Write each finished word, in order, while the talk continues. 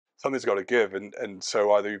something's got to give. And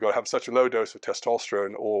so either you've got to have such a low dose of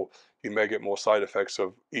testosterone, or you may get more side effects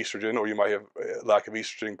of estrogen, or you might have lack of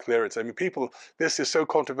estrogen clearance. I mean, people, this is so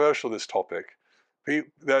controversial, this topic.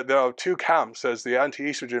 There are two camps. There's the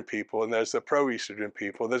anti-estrogen people and there's the pro-estrogen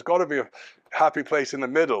people. There's got to be a happy place in the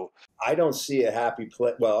middle. I don't see a happy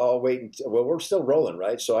place. Well, I'll wait until, well, we're still rolling,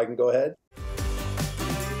 right? So I can go ahead.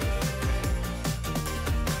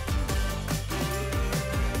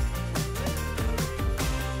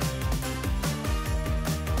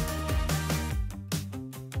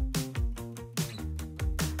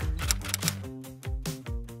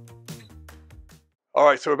 All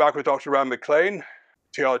right, so we're back with Dr. Rand Mcclain,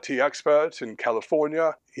 TRT expert in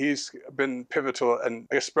California. He's been pivotal in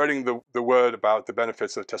spreading the word about the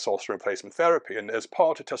benefits of testosterone replacement therapy. And as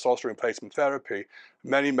part of testosterone replacement therapy,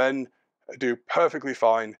 many men do perfectly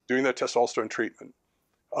fine doing their testosterone treatment.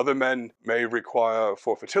 Other men may require,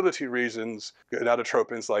 for fertility reasons,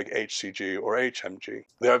 gonadotropins like HCG or HMG.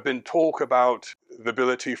 There have been talk about the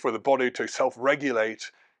ability for the body to self-regulate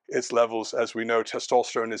its levels. As we know,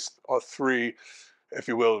 testosterone are three, if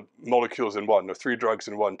you will, molecules in one, or three drugs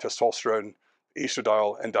in one: testosterone,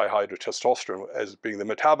 estradiol, and dihydrotestosterone as being the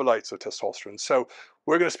metabolites of testosterone. So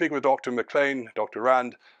we're going to speak with Dr. Mcclain, Dr.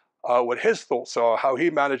 Rand, what his thoughts are, how he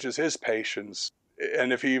manages his patients,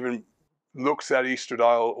 and if he even looks at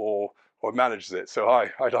estradiol or manages it. So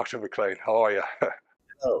hi, Dr. Mcclain, how are you?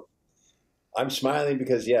 Oh, I'm smiling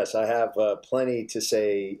because yes, I have plenty to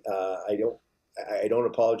say. I don't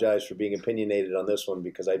apologize for being opinionated on this one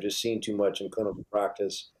because I've just seen too much in clinical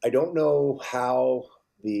practice. I don't know how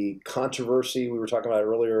the controversy we were talking about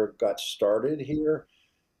earlier got started here,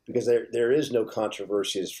 because there is no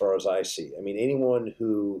controversy as far as I see. I mean, anyone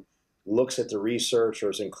who looks at the research or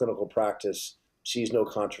is in clinical practice sees no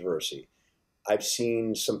controversy. I've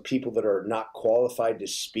seen some people that are not qualified to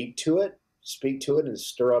speak to it and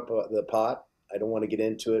stir up the pot. I don't want to get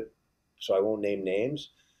into it, so I won't name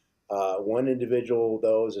names. One individual,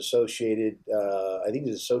 though, is associated, I think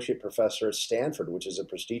he's an associate professor at Stanford, which is a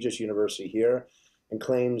prestigious university here, and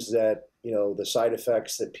claims that, you know, the side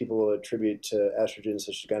effects that people attribute to estrogen,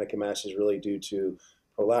 such as gynecomastia, is really due to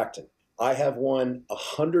prolactin. I have won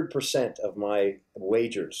 100% of my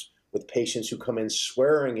wagers with patients who come in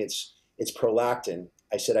swearing it's prolactin.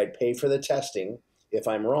 I said I'd pay for the testing if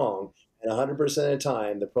I'm wrong, and 100% of the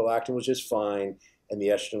time the prolactin was just fine and the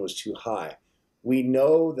estrogen was too high. We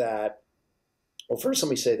know that, well, first let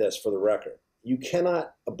me say this for the record. You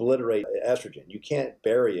cannot obliterate estrogen. You can't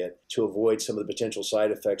bury it to avoid some of the potential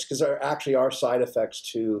side effects, because there actually are side effects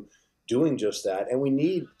to doing just that. And we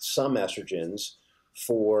need some estrogens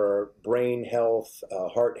for brain health,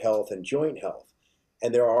 heart health, and joint health.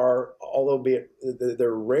 And there are, although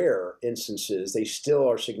they're rare instances, they still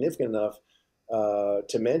are significant enough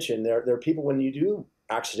to mention. There are people, when you do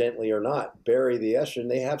accidentally or not bury the estrogen,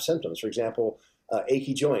 they have symptoms. For example,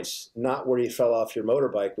 achy joints, not where you fell off your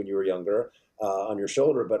motorbike when you were younger on your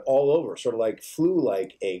shoulder, but all over, sort of like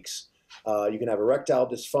flu-like aches. You can have erectile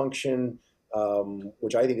dysfunction,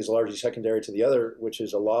 which I think is largely secondary to the other, which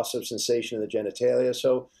is a loss of sensation in the genitalia.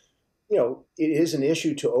 So, you know, it is an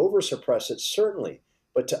issue to over-suppress it, certainly,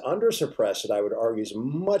 but to under-suppress it, I would argue, is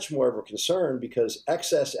much more of a concern, because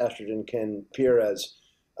excess estrogen can appear as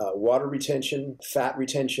water retention, fat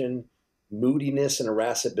retention, moodiness, and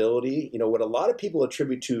irascibility. You know, what a lot of people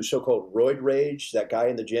attribute to so-called roid rage, that guy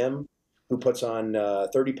in the gym who puts on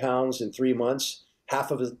 30 pounds in 3 months,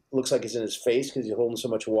 half of it looks like it's in his face because he's holding so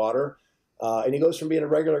much water. And he goes from being a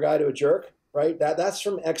regular guy to a jerk, right? That's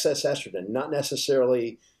from excess estrogen, not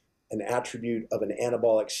necessarily an attribute of an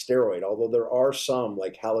anabolic steroid, although there are some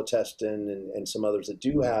like halotestin and some others that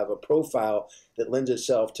do have a profile that lends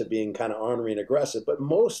itself to being kind of ornery and aggressive. But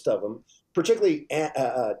most of them, particularly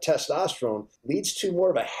testosterone, leads to more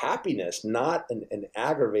of a happiness, not an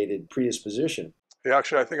aggravated predisposition. Yeah,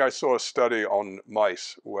 actually, I think I saw a study on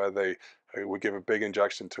mice where they would give a big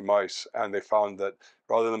injection to mice, and they found that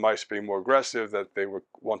rather than the mice being more aggressive, that they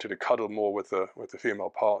wanted to cuddle more with the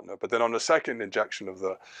female partner. But then on the second injection of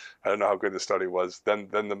I don't know how good the study was, then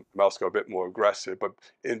the mouse got a bit more aggressive. But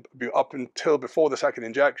up until before the second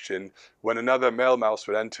injection, when another male mouse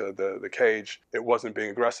would enter the cage, it wasn't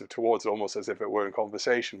being aggressive towards it, almost as if it were in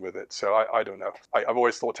conversation with it. So I don't know. I've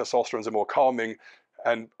always thought testosterone is more calming,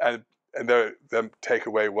 and their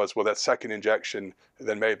takeaway was, well, that second injection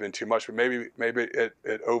then may have been too much, but maybe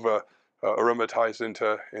it over aromatized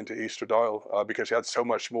into estradiol because you had so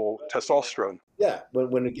much more testosterone. Yeah,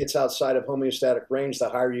 when it gets outside of homeostatic range, the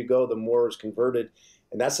higher you go, the more is converted.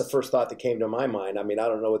 And that's the first thought that came to my mind. I mean, I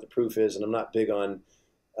don't know what the proof is, and I'm not big on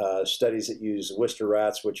studies that use Worcester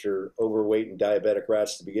rats, which are overweight and diabetic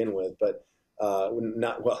rats to begin with. But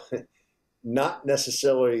not well, not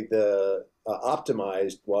necessarily the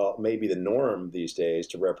optimized, well, maybe the norm these days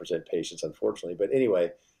to represent patients, unfortunately. But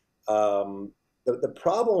anyway, the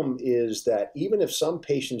problem is that even if some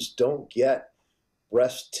patients don't get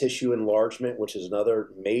breast tissue enlargement, which is another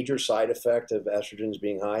major side effect of estrogens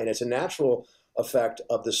being high, and it's a natural effect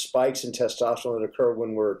of the spikes in testosterone that occur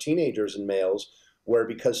when we're teenagers in males, where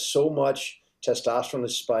because so much testosterone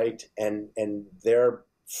is spiked and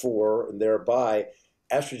therefore and thereby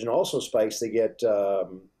estrogen also spikes, they get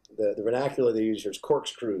the vernacular they use here is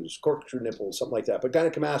corkscrew nipples, something like that. But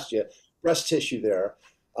gynecomastia, breast tissue there.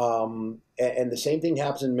 And the same thing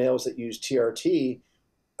happens in males that use TRT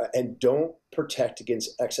and don't protect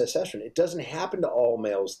against excess estrogen. It doesn't happen to all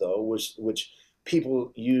males, though, which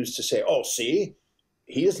people use to say, oh, see,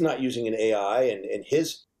 he is not using an AI, and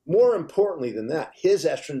his, more importantly than that, his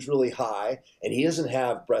estrogen's really high, and he doesn't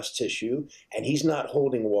have breast tissue, and he's not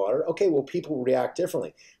holding water. Okay, well, people react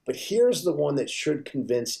differently. But here's the one that should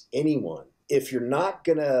convince anyone. If you're not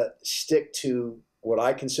going to stick to what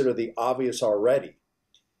I consider the obvious already,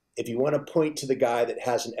 if you want to point to the guy that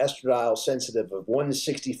has an estradiol sensitive of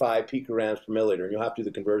 165 picograms per milliliter, and you'll have to do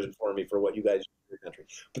the conversion for me for what you guys do in your country,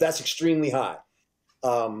 but that's extremely high.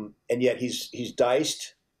 And yet he's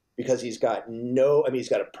diced because he's got he's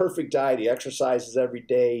got a perfect diet. He exercises every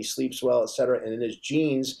day, he sleeps well, etc. And in his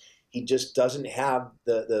genes, he just doesn't have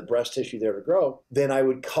the breast tissue there to grow. Then I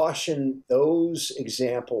would caution those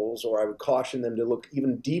examples, or I would caution them to look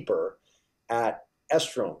even deeper at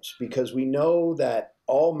estrones, because we know that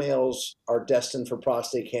all males are destined for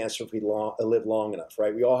prostate cancer if we live long enough,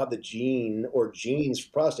 right? We all have the gene or genes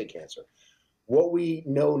for prostate cancer. What we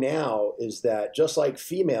know now is that just like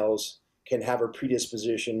females can have a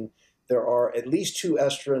predisposition, there are at least two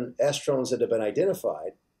estrones that have been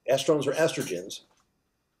identified. Estrones are estrogens.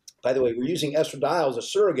 By the way, we're using estradiol as a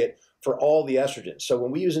surrogate for all the estrogens. So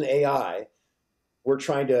when we use an AI, we're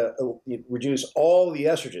trying to reduce all the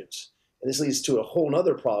estrogens. And this leads to a whole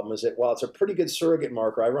other problem, is that while it's a pretty good surrogate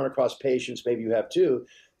marker, I run across patients, maybe you have too,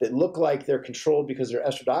 that look like they're controlled because their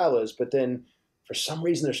estradiol is, but then for some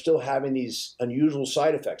reason they're still having these unusual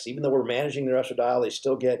side effects. Even though we're managing their estradiol, they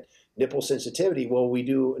still get nipple sensitivity. Well, we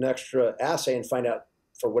do an extra assay and find out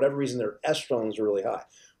for whatever reason their estrogens are really high.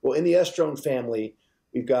 Well, in the estrone family,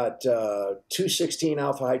 we've got 216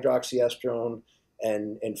 alpha hydroxyestrone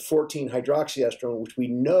and 14 hydroxyestrone, which we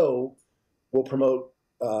know will promote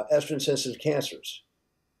estrogen-sensitive cancers.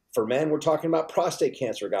 For men, we're talking about prostate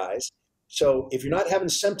cancer, guys. So if you're not having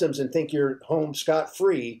symptoms and think you're home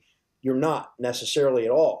scot-free, you're not necessarily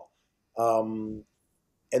at all. And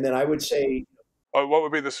then I would say... what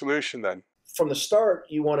would be the solution then? From the start,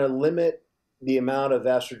 you want to limit the amount of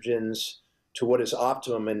estrogens to what is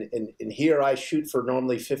optimum. And here I shoot for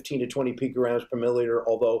normally 15 to 20 picograms per milliliter,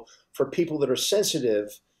 although for people that are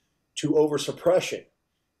sensitive to oversuppression,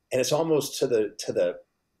 and it's almost to the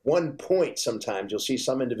 1 point sometimes, you'll see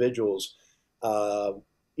some individuals,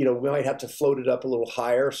 we might have to float it up a little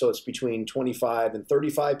higher, so it's between 25 and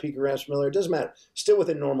 35 picograms per milliliter. It doesn't matter. Still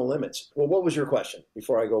within normal limits. Well, what was your question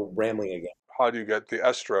before I go rambling again? How do you get the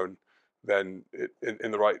estrone then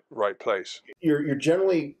in the right place? You're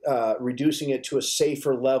generally reducing it to a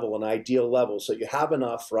safer level, an ideal level, so you have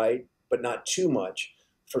enough, right, but not too much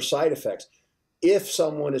for side effects. If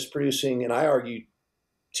someone is producing, and I argue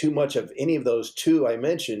too much of any of those two I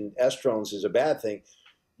mentioned, estrones is a bad thing,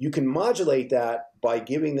 you can modulate that by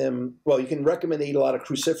giving them, well, you can recommend they eat a lot of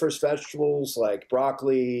cruciferous vegetables like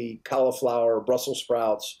broccoli, cauliflower, Brussels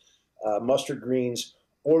sprouts, mustard greens,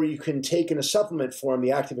 or you can take in a supplement form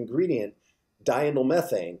the active ingredient,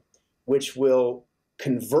 diindolylmethane, which will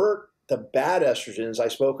convert the bad estrogens I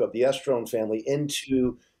spoke of, the estrone family,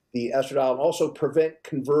 into the estradiol, and also prevent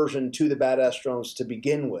conversion to the bad estrogens to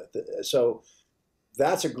begin with. So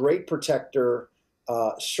that's a great protector.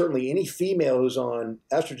 Certainly any female who's on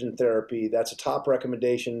estrogen therapy, that's a top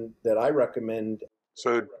recommendation that I recommend.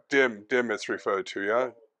 So DIM it's referred to,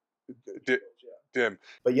 yeah? DIM.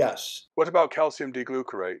 But yes. What about calcium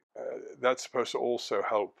deglucarate? That's supposed to also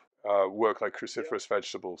help work like cruciferous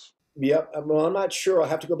vegetables. Yep. Well, I'm not sure. I'll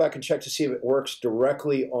have to go back and check to see if it works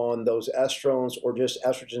directly on those estrones or just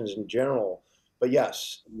estrogens in general. But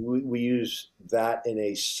yes, we use that in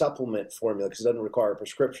a supplement formula because it doesn't require a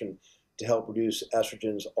prescription to help reduce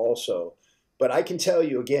estrogens also. But I can tell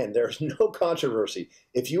you again, there's no controversy.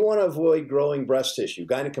 If you want to avoid growing breast tissue,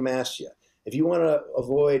 gynecomastia, if you want to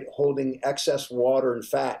avoid holding excess water and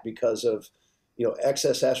fat because of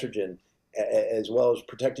excess estrogen, as well as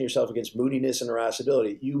protecting yourself against moodiness and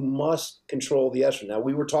irascibility, you must control the estrogen. Now,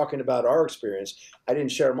 we were talking about our experience. I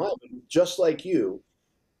didn't share mine, but just like you,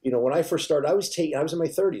 When I first started, I was in my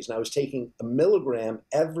 30s and I was taking a milligram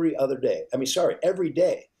every other day. I mean, sorry, every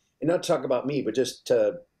day. And not to talk about me, but just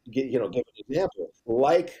to give an example.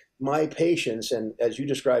 Like my patients, and as you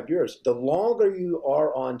described yours, the longer you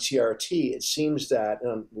are on TRT, it seems that,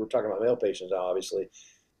 and we're talking about male patients now, obviously,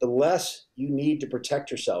 the less you need to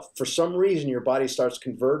protect yourself. For some reason, your body starts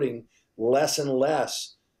converting less and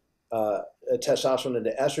less testosterone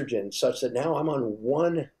into estrogen, such that now I'm on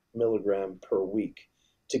 1 milligram per week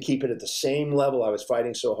to keep it at the same level I was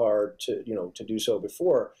fighting so hard to do so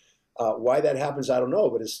before. Why that happens, I don't know,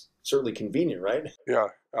 but it's certainly convenient, right? Yeah,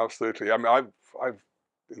 absolutely. I mean, I've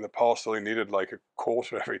in the past only needed like a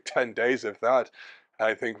quarter every 10 days, if that. And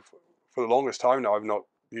I think for the longest time now, I've not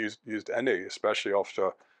used any, especially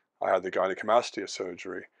after I had the gynecomastia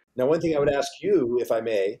surgery. Now, one thing I would ask you, if I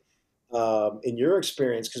may, in your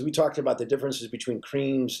experience, because we talked about the differences between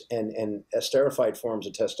creams and esterified forms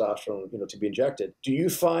of testosterone, to be injected. Do you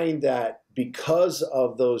find that because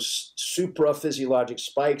of those supraphysiologic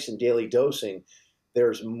spikes in daily dosing,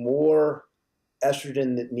 there's more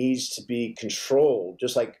estrogen that needs to be controlled,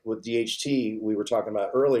 just like with DHT we were talking about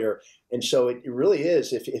earlier? And so it really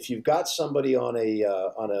is, if you've got somebody on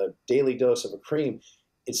a daily dose of a cream,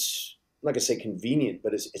 it's, I'm not going to say convenient,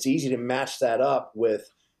 but it's easy to match that up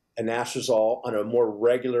with anastrozole on a more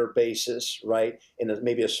regular basis, right? In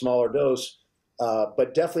maybe a smaller dose,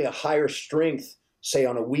 but definitely a higher strength, say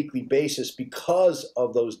on a weekly basis, because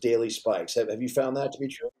of those daily spikes. Have you found that to be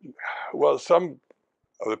true? Well, some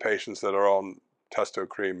of the patients that are on testo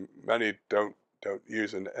cream, many don't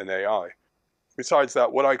use an AI. Besides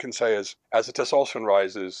that, what I can say is, as the testosterone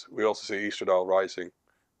rises, we also see estradiol rising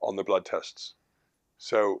on the blood tests.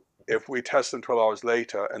 So if we test them 12 hours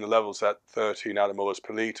later and the level's at 30 nanomolars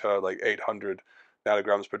per liter, like 800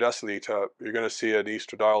 nanograms per deciliter, you're going to see an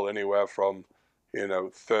estradiol anywhere from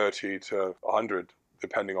 30 to 100,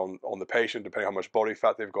 depending on the patient, depending on how much body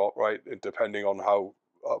fat they've got, right, and depending on how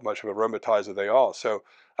much of a aromatizer they are. So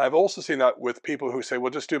I've also seen that with people who say,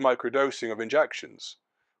 well, just do microdosing of injections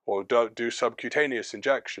or do subcutaneous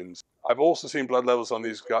injections. I've also seen blood levels on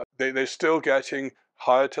these guys. They're still getting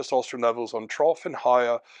higher testosterone levels on trough and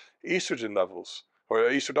higher estrogen levels or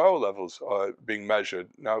estradiol levels are being measured.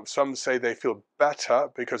 Now, some say they feel better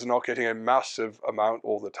because they're not getting a massive amount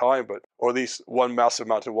all the time, or at least one massive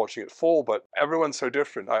amount and watching it fall. But everyone's so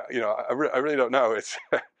different. I really don't know.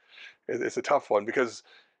 It's a tough one because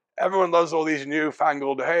everyone loves all these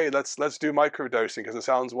newfangled, hey, let's do microdosing because it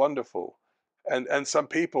sounds wonderful. And some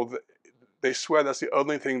people, they swear that's the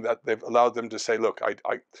only thing that they've allowed them to say, look,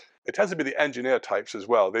 it tends to be the engineer types as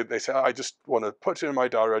well. They say, I just want to put it in my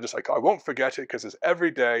diary. I won't forget it because it's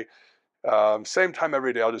every day, same time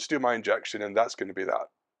every day. I'll just do my injection and that's going to be that.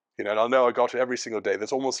 And I'll know I got it every single day.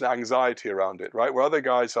 There's almost an anxiety around it, right? Where other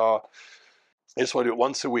guys are, they just want to do it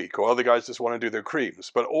once a week, or other guys just want to do their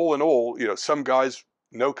creams. But all in all, some guys,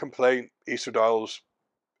 no complaint, estradiol's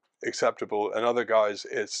acceptable, and other guys,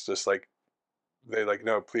 it's just like, they're like,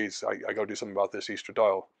 no, please, I got to do something about this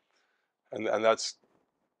estradiol. And that's,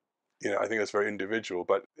 I think that's very individual,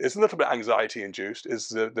 but it's a little bit anxiety induced. Is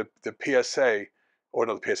the PSA, or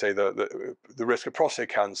not the PSA, the risk of prostate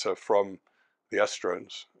cancer from the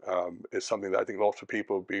estrogens is something that I think lots of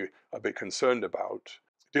people would be a bit concerned about.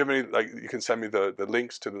 Do you have any, you can send me the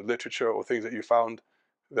links to the literature or things that you found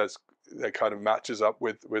that kind of matches up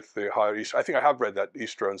with the higher estrogen? I think I have read that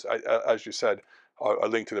estrogens, as you said, are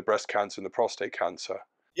linked to the breast cancer and the prostate cancer.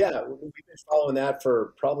 Yeah, we've been following that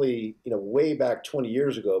for probably, way back 20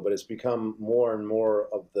 years ago, but it's become more and more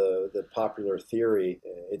of the popular theory.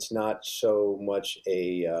 It's not so much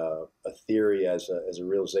a theory as a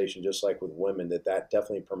realization, just like with women, that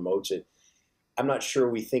definitely promotes it. I'm not sure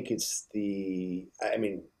we think it's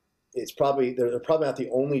it's probably, they're probably not the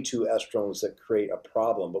only two estrogens that create a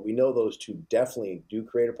problem, but we know those two definitely do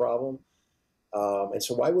create a problem. And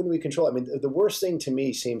so why wouldn't we control it? I mean, the worst thing to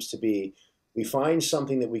me seems to be, we find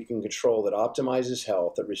something that we can control that optimizes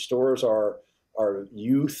health, that restores our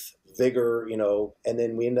youth, vigor, and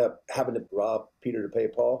then we end up having to rob Peter to pay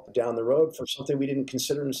Paul down the road for something we didn't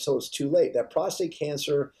consider until it's too late. That prostate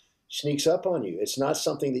cancer sneaks up on you. It's not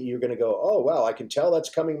something that you're going to go, oh, wow, I can tell that's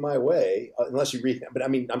coming my way, unless you read. But I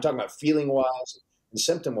mean, I'm talking about feeling-wise and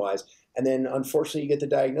symptom-wise. And then, unfortunately, you get the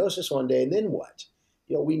diagnosis one day, and then what?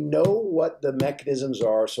 We know what the mechanisms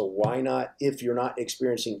are, so why not, if you're not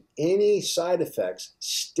experiencing any side effects,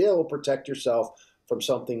 still protect yourself from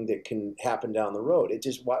something that can happen down the road? It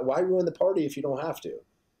just, why ruin the party if you don't have to?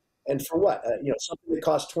 And for what? Something that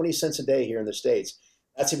costs 20 cents a day here in the States.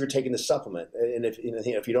 That's if you're taking the supplement, and if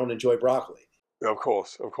you don't enjoy broccoli. Of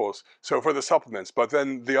course. So for the supplements, but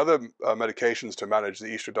then the other medications to manage the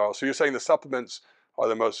estradiol. So you're saying the supplements are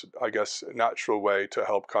the most, I guess, natural way to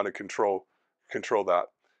help kind of control that.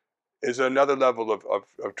 Is there another level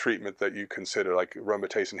of treatment that you consider, like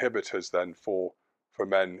aromatase inhibitors, then for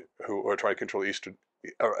men who are trying to control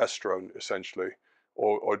estrone, essentially,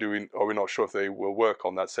 or are we not sure if they will work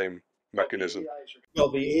on that same mechanism? Well,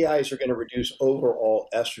 the AIs are going to reduce overall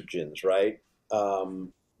estrogens, right?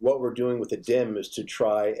 What we're doing with the DIM is to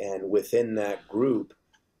try and within that group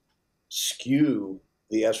skew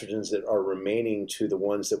the estrogens that are remaining to the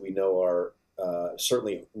ones that we know are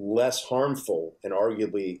certainly less harmful and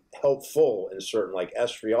arguably helpful in certain, like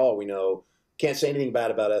estriol. We know, can't say anything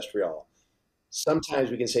bad about estriol.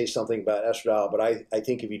 Sometimes we can say something about estradiol, but I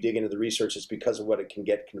think if you dig into the research, it's because of what it can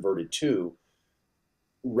get converted to,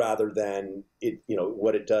 rather than it,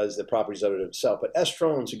 what it does, the properties of it itself. But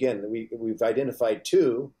estrones, again, we've identified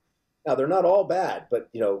two. Now they're not all bad, but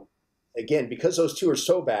again, because those two are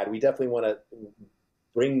so bad, we definitely want to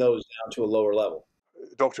bring those down to a lower level.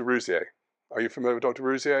 Dr. Rouzier, are you familiar with Dr.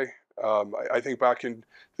 Rouzier? I think back in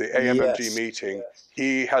the AMMG meeting,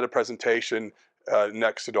 he had a presentation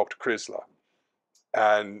next to Dr. Crisler.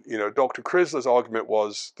 And, Dr. Crisler's argument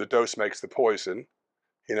was the dose makes the poison.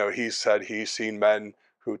 He said he's seen men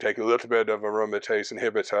who take a little bit of aromatase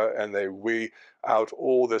inhibitor and they wee out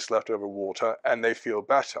all this leftover water and they feel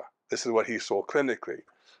better. This is what he saw clinically.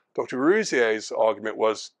 Dr. Rouzier's argument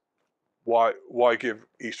was, why give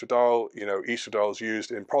estradiol? Estradiol is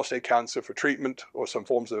used in prostate cancer for treatment or some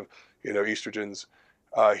forms of, estrogens.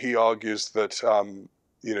 He argues that,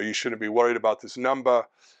 you shouldn't be worried about this number,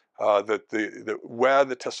 that where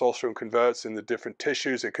the testosterone converts in the different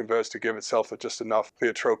tissues, it converts to give itself just enough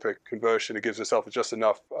pleiotropic conversion. It gives itself just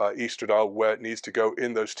enough estradiol where it needs to go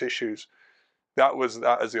in those tissues. That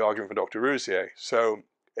is the argument for Dr. Rouzier. So,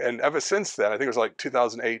 and ever since then, I think it was like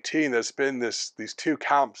 2018, there's been these two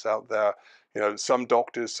camps out there, some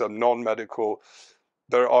doctors, some non-medical,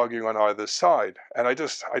 they're arguing on either side. And I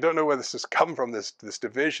don't know where this has come from, this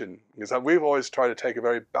division, because we've always tried to take a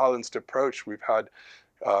very balanced approach. We've had,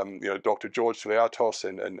 Dr. George Tsouliatos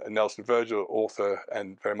and Nelson Virgil, author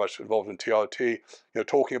and very much involved in TRT,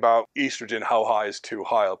 talking about estrogen, how high is too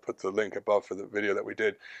high. I'll put the link above for the video that we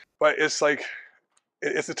did. But it's like,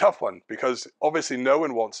 it's a tough one, because obviously no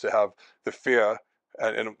one wants to have the fear,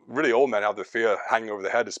 and really all men have the fear hanging over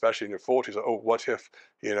their head, especially in your 40s. Like, oh, what if,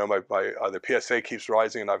 the PSA keeps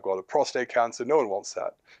rising and I've got a prostate cancer? No one wants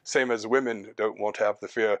that. Same as women don't want to have the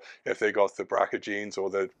fear if they got the BRCA genes or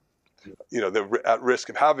they're at risk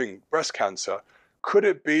of having breast cancer. Could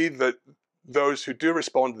it be that those who do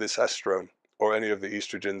respond to this estrone or any of the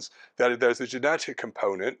estrogens, that there's a genetic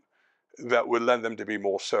component that would lend them to be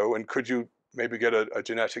more so? And could you maybe get a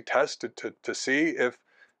genetic test to see if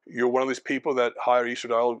you're one of these people that higher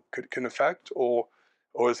estradiol can affect, or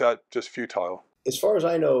is that just futile? As far as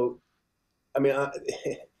I know,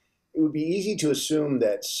 it would be easy to assume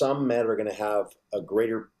that some men are going to have a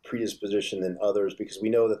greater predisposition than others, because we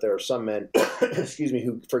know that there are some men,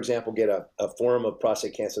 who, for example, get a form of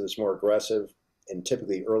prostate cancer that's more aggressive and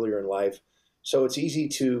typically earlier in life. So it's easy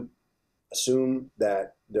to assume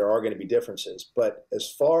that there are going to be differences. But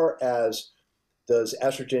as far as does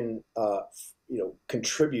estrogen,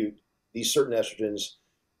 contribute, these certain estrogens,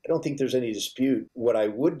 I don't think there's any dispute. What I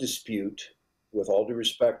would dispute, with all due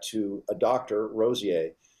respect to a Dr.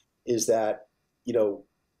 Rouzier, is that,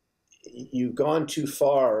 you've gone too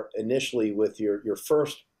far initially with your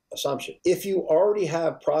first assumption. If you already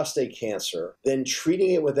have prostate cancer, then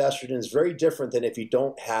treating it with estrogen is very different than if you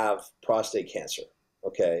don't have prostate cancer,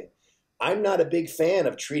 okay? I'm not a big fan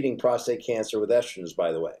of treating prostate cancer with estrogens,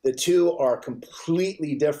 by the way. The two are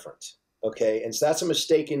completely different, okay? And so that's a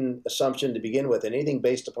mistaken assumption to begin with. And anything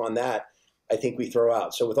based upon that, I think we throw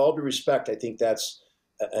out. So with all due respect, I think that's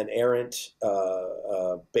an errant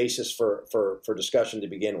basis for discussion to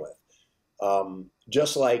begin with.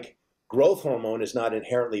 Just like growth hormone is not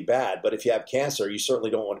inherently bad, but if you have cancer, you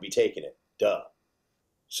certainly don't want to be taking it. Duh.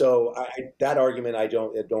 So that argument I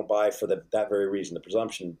don't buy for that very reason. The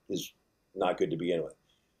presumption is not good to begin with.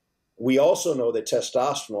 We also know that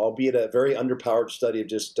testosterone, albeit a very underpowered study of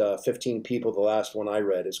just 15 people, the last one I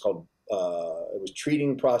read, is called, it was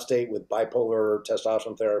treating prostate with bipolar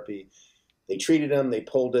testosterone therapy. They treated them, they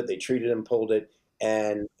pulled it, they treated them, pulled it,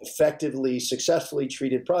 and effectively, successfully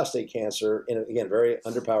treated prostate cancer in, again, very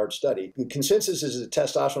underpowered study. The consensus is that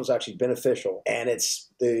testosterone is actually beneficial, and it's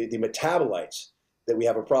the metabolites that we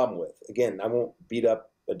have a problem with. Again, I won't beat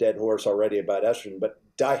up a dead horse already about estrogen, but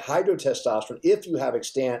dihydrotestosterone, if you have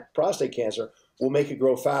extant prostate cancer, will make it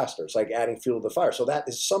grow faster. It's like adding fuel to the fire. So that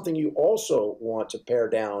is something you also want to pare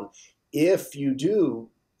down if you do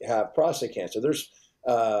have prostate cancer. There's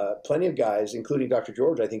plenty of guys, including Dr.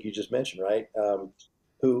 George, I think you just mentioned, right?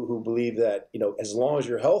 who believe that, as long as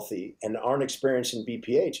you're healthy and aren't experiencing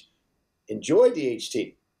BPH, enjoy DHT.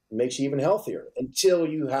 It makes you even healthier until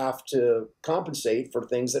you have to compensate for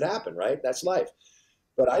things that happen, right? That's life.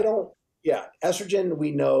 But I don't, yeah, estrogen,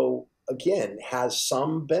 we know, again, has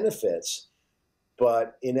some benefits,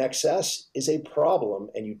 but in excess is a problem,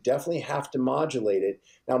 and you definitely have to modulate it.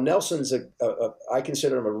 Now, Nelson's I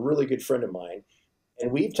consider him a really good friend of mine,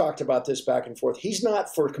 and we've talked about this back and forth. He's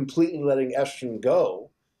not for completely letting estrogen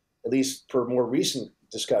go, at least per more recent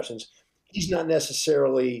discussions. He's not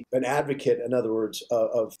necessarily an advocate, in other words,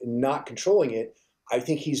 of not controlling it. I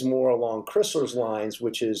think he's more along Chrysler's lines,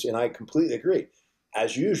 which is, and I completely agree,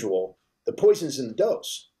 as usual, the poison's in the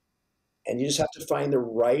dose. And you just have to find the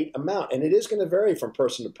right amount. And it is going to vary from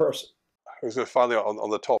person to person. I was finally on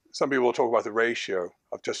the top. Some people will talk about the ratio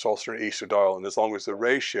of testosterone estradiol, and as long as the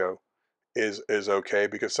ratio is okay,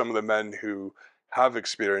 because some of the men who have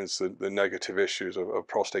experienced the negative issues of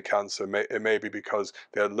prostate cancer, it may be because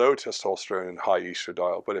they had low testosterone and high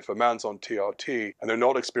estradiol. But if a man's on TRT and they're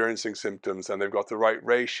not experiencing symptoms and they've got the right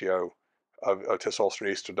ratio of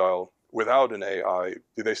testosterone estradiol without an AI,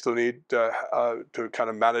 do they still need to kind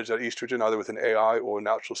of manage that estrogen either with an AI or a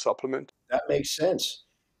natural supplement? That makes sense.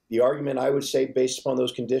 The argument I would say based upon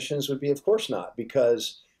those conditions would be, of course not,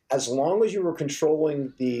 because as long as you were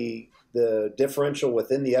controlling the differential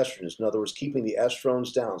within the estrogens, in other words, keeping the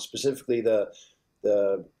estrogens down, specifically the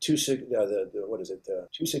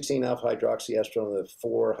 216 alpha hydroxyestrone, the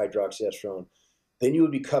 4 hydroxyestrone, then you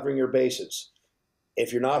would be covering your bases.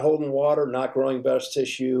 If you're not holding water, not growing breast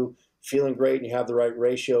tissue, feeling great, and you have the right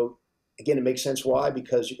ratio, again, it makes sense. Why?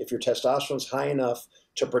 Because if your testosterone is high enough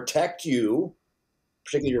to protect you,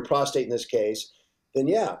 particularly your prostate in this case, then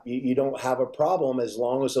yeah, you don't have a problem as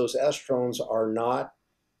long as those estrogens are not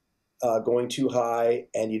going too high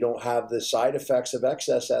and you don't have the side effects of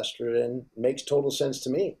excess estrogen. It makes total sense to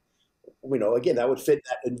me. Again, that would fit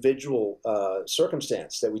that individual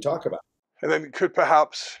circumstance that we talk about. And then could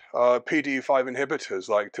perhaps PDE5 inhibitors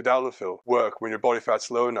like tadalafil work when your body fat's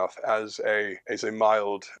low enough as a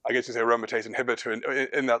mild, I guess you say, aromatase inhibitor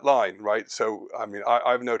in that line, right? So, I mean,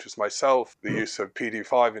 I've noticed myself the use of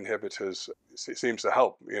PDE5 inhibitors seems to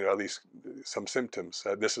help, at least some symptoms.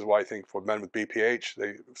 This is why I think for men with BPH,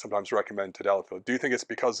 they sometimes recommend tadalafil. Do you think it's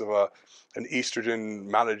because of an estrogen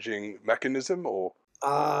managing mechanism, or?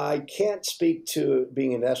 I can't speak to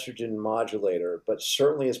being an estrogen modulator, but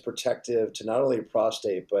certainly is protective to not only your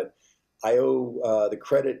prostate, but I owe the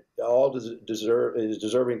credit is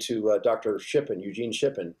deserving to Dr. Shippen, Eugene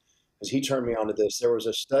Shippen, because he turned me on to this. There was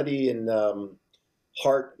a study in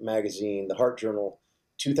Heart magazine, the Heart Journal,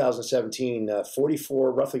 2017,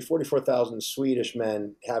 roughly 44,000 Swedish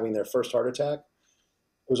men having their first heart attack.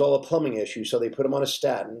 It was all a plumbing issue, so they put them on a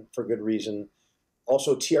statin for good reason.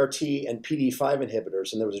 Also TRT and PDE5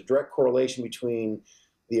 inhibitors, and there was a direct correlation between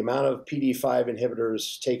the amount of PDE5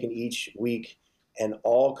 inhibitors taken each week and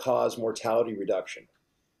all-cause mortality reduction.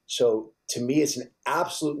 So to me, it's an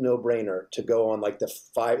absolute no-brainer to go on like the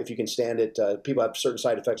 5, if you can stand it. People have certain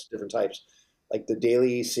side effects of different types, like the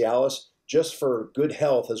daily Cialis, just for good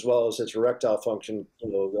health as well as its erectile function.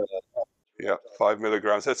 Yeah, 5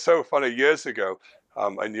 milligrams. That's so funny. Years ago,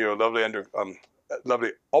 I knew a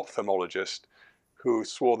lovely ophthalmologist who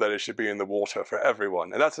swore that it should be in the water for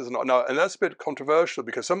everyone. And that's a bit controversial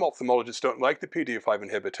because some ophthalmologists don't like the PDE5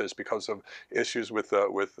 inhibitors because of issues with I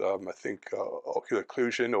think, ocular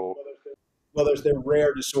occlusion or... Well, they're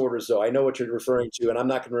rare disorders, though. I know what you're referring to, and I'm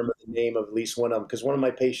not going to remember the name of at least one of them, because one of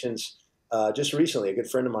my patients just recently, a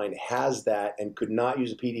good friend of mine, has that and could not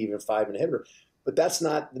use a PDE5 inhibitor. But that's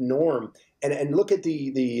not the norm. And look at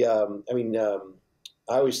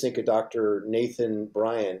I always think of Dr. Nathan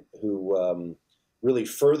Bryant, who really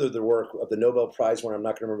furthered the work of the Nobel Prize winner. I'm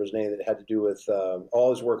not going to remember his name. That had to do with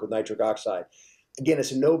all his work with nitric oxide. Again,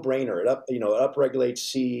 it's a no-brainer. It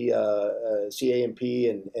upregulates CAMP,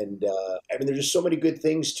 and there's just so many good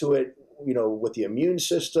things to it. With the immune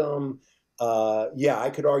system.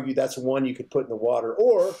 I could argue that's one you could put in the water,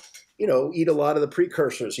 or eat a lot of the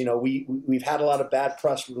precursors. We've had a lot of bad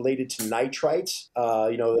press related to nitrites.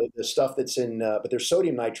 The stuff that's in, but there's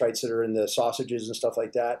sodium nitrites that are in the sausages and stuff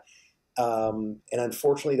like that. And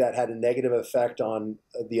unfortunately, that had a negative effect on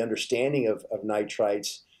the understanding of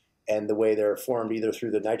nitrites and the way they're formed, either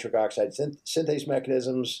through the nitric oxide synthase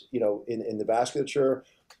mechanisms, in the vasculature,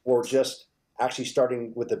 or just actually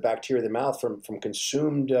starting with the bacteria of the mouth from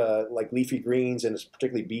consumed like leafy greens, and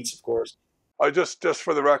particularly beets, of course. Just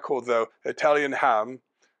for the record, though, Italian ham,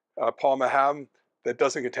 Parma ham, that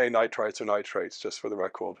doesn't contain nitrites or nitrates, just for the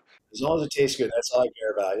record. As long as it tastes good, that's all I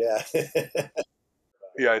care about, yeah.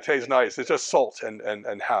 Yeah, it tastes nice. It's just salt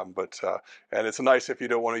and ham, but and it's nice if you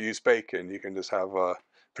don't want to use bacon. You can just have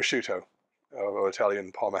prosciutto or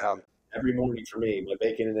Italian Parma ham. Every morning for me, my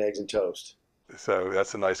bacon and eggs and toast. So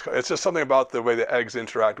that's a nice. It's just something about the way the eggs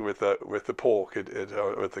interact with the pork,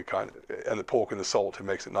 with the kind and the pork and the salt. It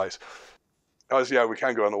makes it nice. Yeah, we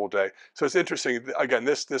can go on all day. So it's interesting. Again,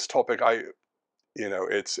 this topic,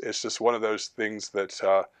 it's just one of those things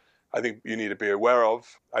that I think you need to be aware of.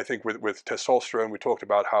 I think with testosterone, we talked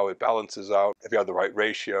about how it balances out if you have the right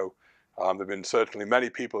ratio. There have been certainly many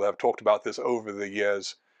people that have talked about this over the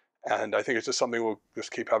years, and I think it's just something we'll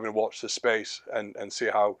just keep having to watch the space and see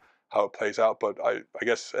how it plays out. But I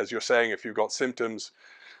guess, as you're saying, if you've got symptoms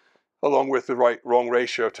along with the wrong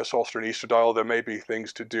ratio of testosterone estradiol, there may be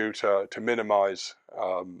things to do to minimize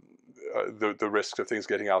the risk of things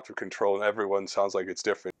getting out of control. And everyone sounds like it's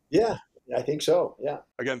different. Yeah, I think so. Yeah.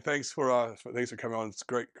 Again, thanks for coming on. It's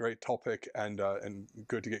a great topic, and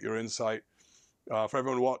good to get your insight. For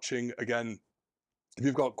everyone watching, again, if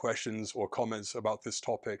you've got questions or comments about this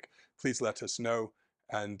topic, please let us know,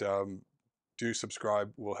 and do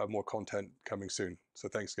subscribe. We'll have more content coming soon. So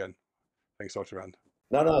thanks again. Thanks, Dr. Rand.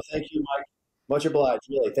 No, thank you, Mike. Much obliged,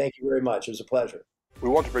 really. Thank you very much. It was a pleasure. We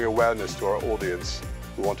want to bring awareness to our audience.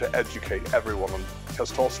 We want to educate everyone on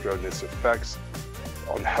testosterone and its effects,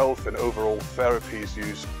 on health and overall therapies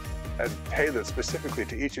used and tailored specifically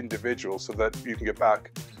to each individual so that you can get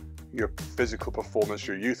back your physical performance,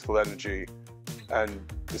 your youthful energy,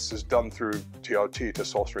 and this is done through TRT,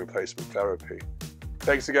 testosterone replacement therapy.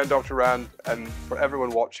 Thanks again, Dr. Rand, and for everyone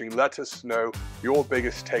watching, let us know your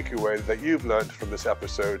biggest takeaway that you've learned from this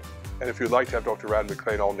episode, and if you'd like to have Dr. Rand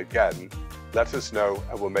Mcclain on again, let us know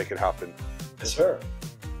and we'll make it happen. Yes, sir.